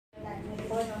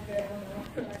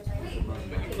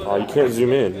Oh, you can't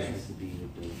zoom in.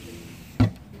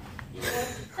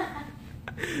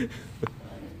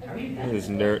 This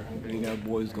nerd. You got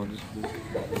boys going to school.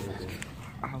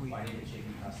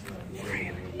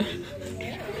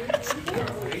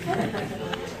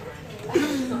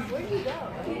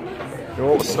 It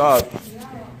won't stop.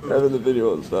 Having the video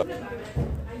won't stop.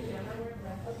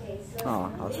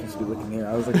 Oh, I was supposed to be looking here.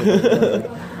 I was looking at the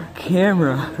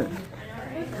camera.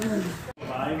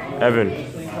 Evan,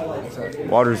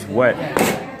 water's wet.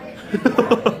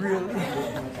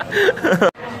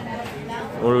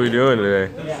 What are we doing today?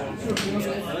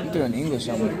 I'm doing English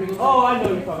homework. Oh, I know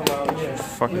what you're talking about. Yeah.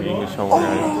 Fucking English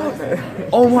homework.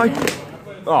 Oh my.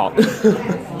 Oh.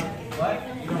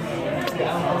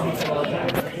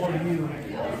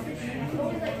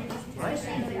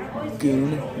 Goon.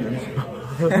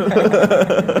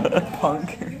 Punk.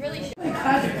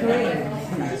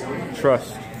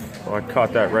 Trust. Oh, I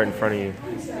caught that right in front of you.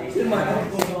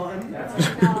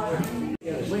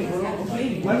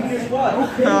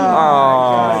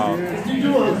 Oh.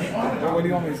 What do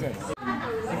you want me to say?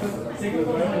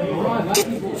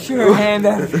 Shoot her hand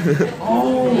at it.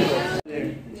 Oh!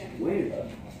 Wait,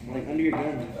 like under your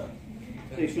gun.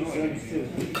 They shoot guns too.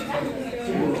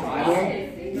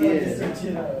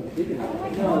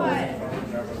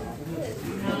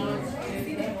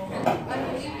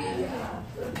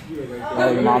 Oh,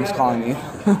 your mom's calling me.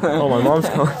 Oh, my mom's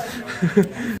calling.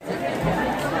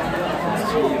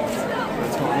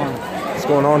 What's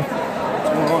going on?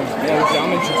 Yeah, the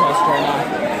geometry test right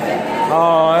now.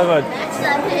 Oh, I have a.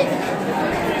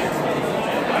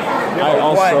 I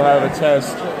also have a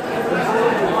test.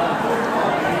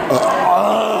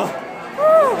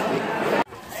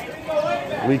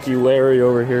 Leaky Larry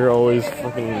over here, always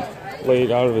fucking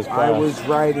late out of his class. I was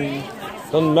writing.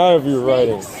 Doesn't matter if you're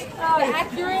writing.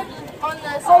 Accurate on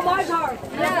the. Oh my god!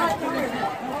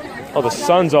 Yeah. Oh, the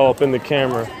sun's all up in the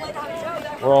camera.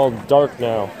 We're all dark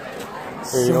now.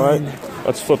 Here, you know what?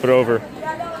 Let's flip it over.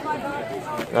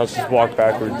 Now let's just walk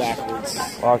backwards.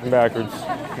 Walking backwards.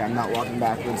 Okay, I'm not walking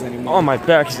backwards anymore. Oh, my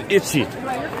back is itchy.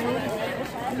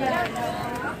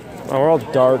 Oh, we're all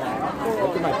dark.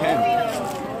 Look at my pen.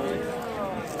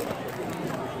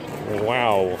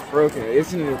 Wow. Broke it.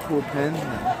 Isn't it a cool pen?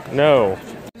 No.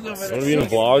 You want to be in a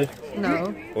vlog?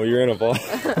 No. Well, you're in a vlog.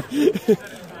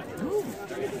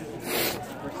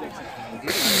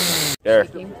 There.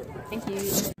 Thank you.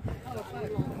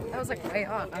 That was like way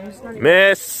off. I'm just not even.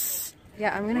 Miss!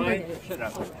 Yeah, I'm gonna get it.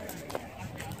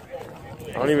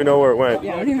 I don't even know where it went.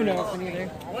 Yeah, I don't even know it either.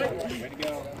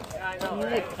 I'm gonna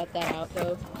like cut that out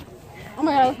though. Oh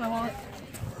my god, that's my wallet.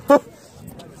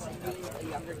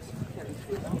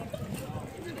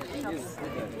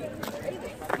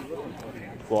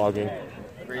 Vlogging.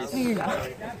 No, you're not.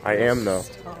 I am though.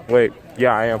 Wait,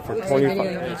 yeah, I am for 25.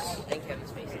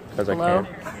 Because I Hello?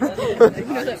 can.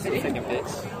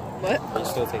 What? You're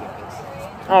still taking pics.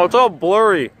 Oh, it's all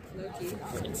blurry.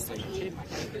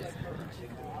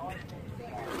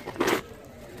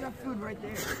 Got food right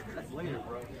there.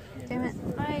 Damn it.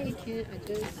 I can't. I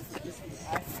just.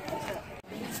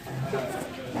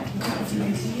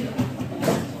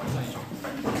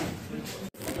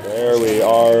 There we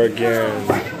are again.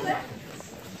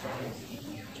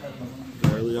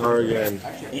 There we are again.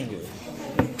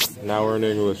 Now we're in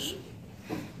English.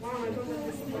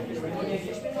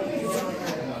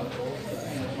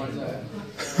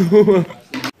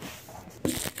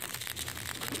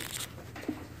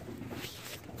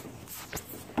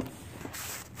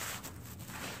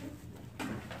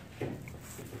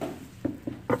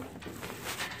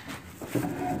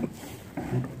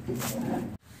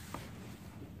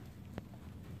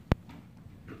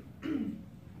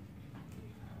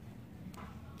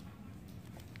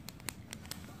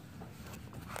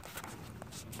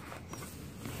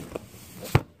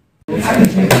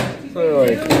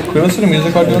 Can we listen to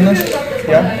music while doing this?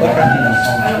 Yeah?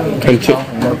 Okay.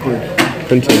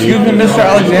 Continue. Excuse me, Mr.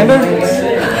 Alexander?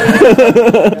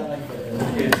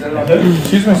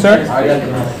 Excuse me, sir?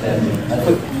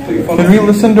 Can we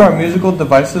listen to our musical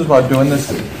devices while doing this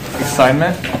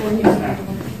assignment?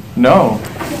 No.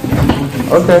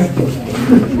 Okay.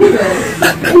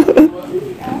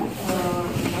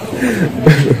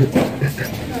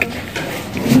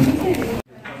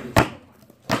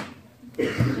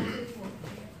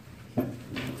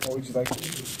 What would you like?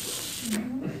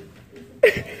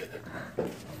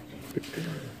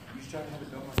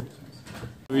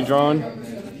 Have you drawn?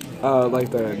 Like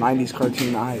the 90s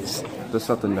cartoon eyes. That's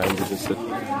not the 90s, it's the...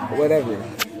 Whatever.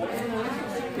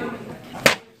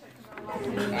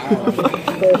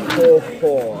 That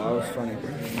was funny.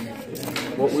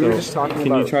 What we were just talking about.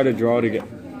 Can you try to draw it again?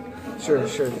 Sure,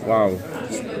 sure. Wow.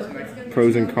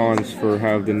 Pros and cons for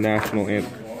have the national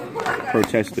anthem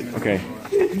protested. Okay.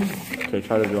 Okay,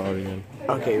 try to draw it again.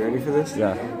 Okay, ready for this?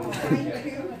 Yeah.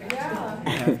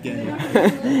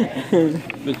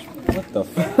 Bitch, what the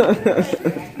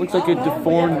f? Looks like a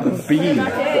deformed bee.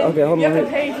 Okay, hold on.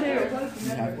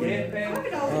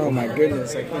 Oh my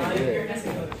goodness, I can't do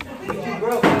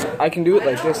it. I can do it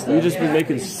like this though. You just been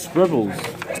making scribbles.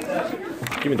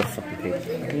 Give me the fucking paper.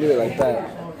 I can do it like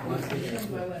that.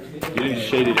 You didn't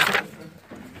shade it.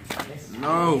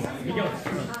 No.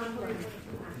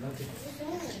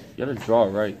 You gotta draw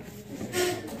it right.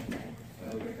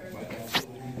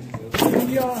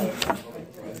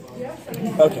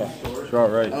 Okay. Draw it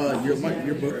right.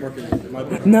 Your bookmark is my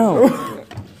book. No.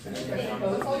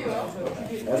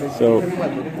 So,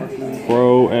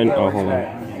 pro and hold on.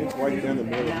 It's right down the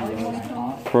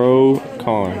middle. Pro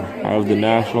con. How have the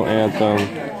national anthem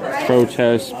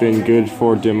protests been good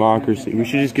for democracy? We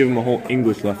should just give them a whole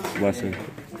English lesson.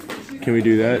 Can we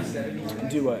do that?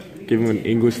 Do what? Give them an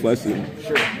English lesson.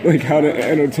 Sure. Like how to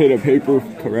annotate a paper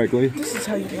correctly. This is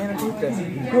how you annotate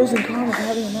that. Pros and cons of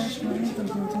having a national anthem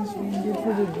protest being good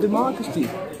for the democracy.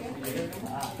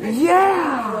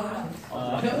 Yeah!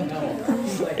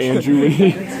 Andrew and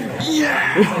he.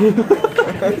 Yeah!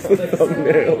 That's the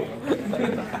thumbnail.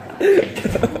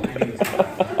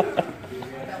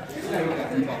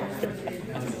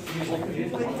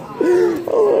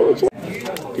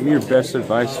 Give me your best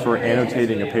advice for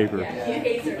annotating a paper.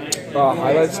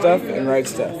 Highlight stuff and write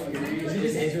stuff.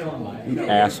 You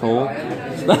asshole.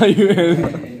 It's not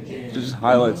you. Just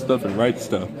highlight stuff and write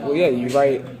stuff. Well, yeah, you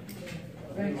write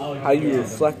how you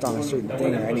reflect on a certain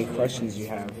thing or any questions you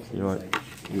have. You know what?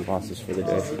 You lost this for the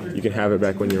day. You can have it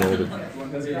back when you're older.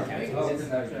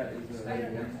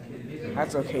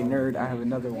 That's okay, nerd. I have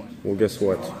another one. Well, guess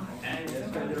what?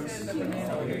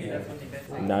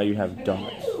 Now you have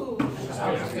dots.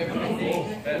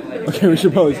 Okay, we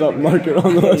should probably stop marking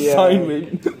on the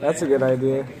assignment. That's a good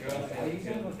idea.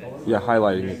 Yeah,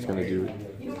 highlighting it's gonna do it.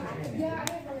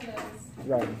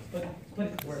 Right.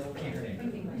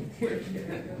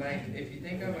 If you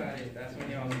think about it, that's when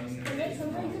y'all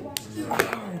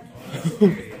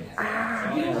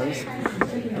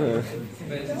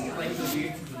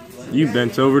You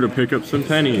bent over to pick up some In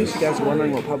pennies. case you guys are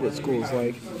wondering what public school is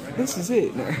like, this is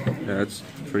it. No, Yeah, that's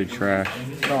pretty trash.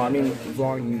 I mean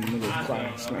vlogging in the middle of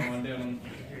class. No.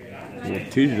 The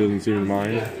teacher doesn't seem to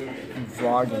mind.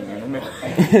 Vlogging, man.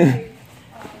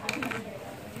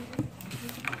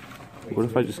 What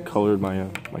if I just colored my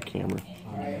my camera?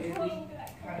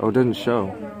 Oh, it doesn't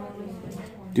show.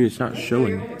 Dude, it's not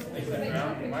showing.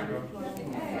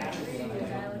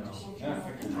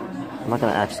 I'm not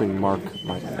gonna actually mark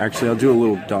my. Actually, I'll do a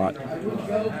little dot.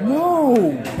 No!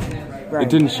 Right. It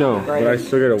didn't show, but I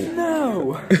still gotta.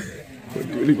 No!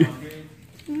 Do it again.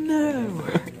 No!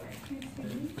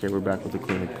 Okay, we're back with the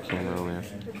clean camera over there.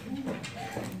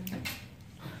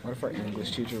 What if our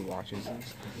English teacher watches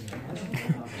this?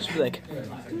 She'll be like,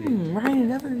 Ryan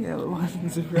never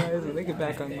wasn't surprised when they get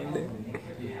back on Monday.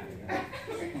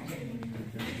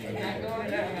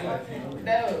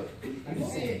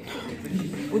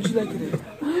 What'd you like to do?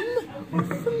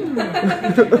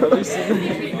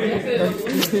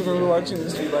 We were watching The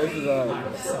Street Life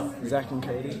with Zach and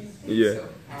Cody. Yeah.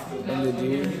 And the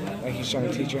dude, like he's trying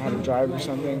to teach her how to drive or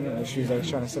something, and she was like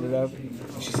trying to set it up. And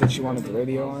she said she wanted the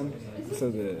radio on. So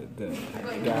the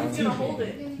guy,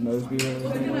 Mosby, whatever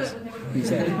his name was, he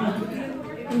said,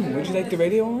 would you like the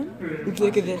radio on? Would you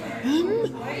like it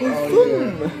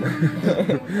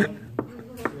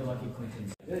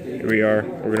Here we are.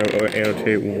 We're gonna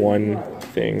annotate one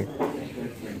thing.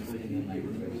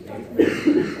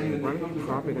 Why don't you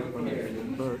crop it up on your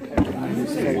book?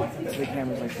 The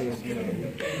camera's like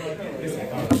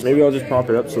this. Maybe I'll just prop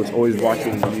it up so it's always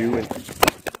watching you. And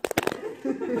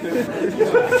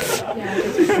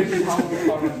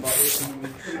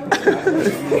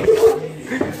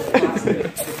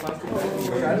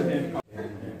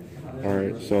all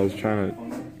right, so I was trying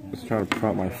to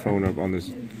prop my phone up on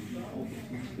this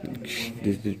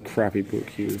crappy book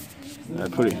here. I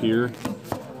put it here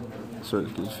so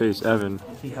it can face Evan.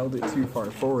 He held it too far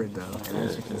forward though, and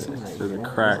as you can see, There's a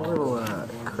crack. there's a little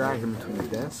crack in between the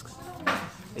desks.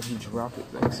 If you drop it,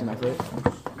 like, see my foot?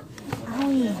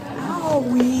 Owie!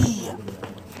 Owie!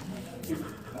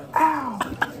 Ow!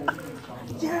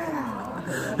 Yeah!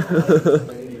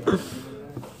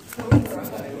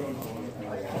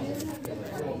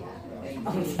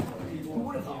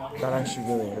 That actually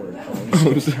really hurt.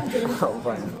 Oh,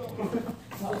 fine.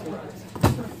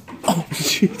 Oh,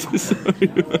 Jesus.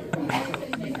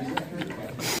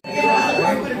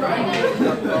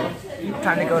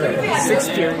 Time to go to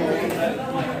 6th period.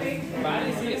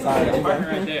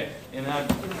 Right there. And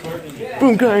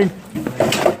Boom gang.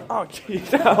 Oh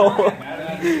jeez. Ow.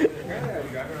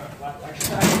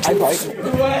 I like it.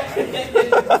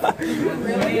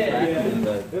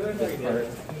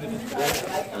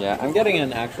 Yeah, I'm getting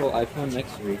an actual iPhone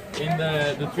next week. in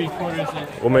the 3/4 inch.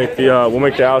 We'll make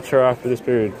the outro after this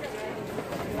period.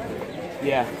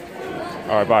 Yeah.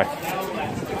 All right, bye.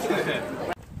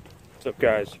 What's up,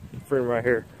 guys? Frdm right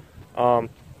here.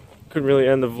 Couldn't really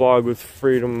end the vlog with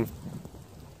Frdm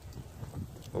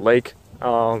Lake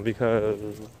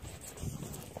because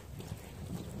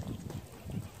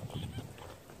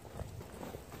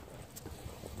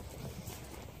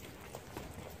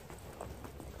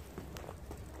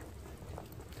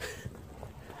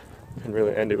couldn't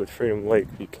really end it with Frdm Lake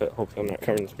because hopefully I'm not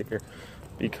covering the speaker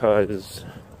because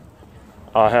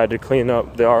I had to clean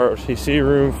up the ROTC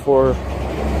room for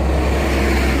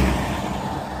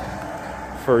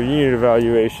unit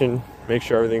evaluation, make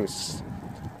sure everything's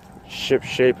ship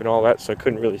shape and all that, so I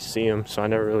couldn't really see them, so I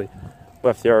never really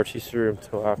left the ROTC room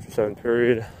until after 7th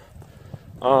period.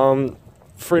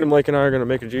 Frdm Lake and I are going to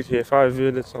make a GTA 5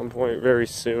 vid at some point very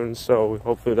soon, so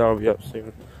hopefully that'll be up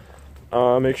soon.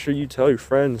 Make sure you tell your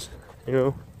friends, you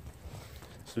know,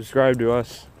 subscribe to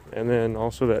us, and then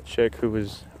also that chick who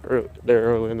was there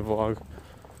early in the vlog.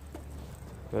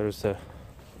 There's the,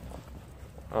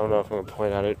 I don't know if I'm going to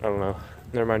point at it, I don't know.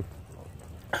 Never mind.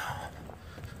 So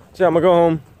yeah, I'm gonna go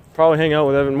home, probably hang out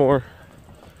with Evan more.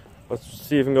 Let's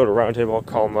see if we can go to Roundtable. I'll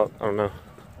call him up. I don't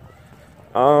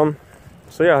know.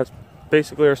 So yeah, it's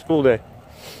basically our school day.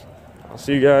 I'll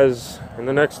see you guys in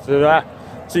the next.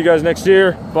 See you guys next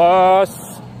year,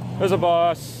 boss. There's a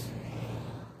boss.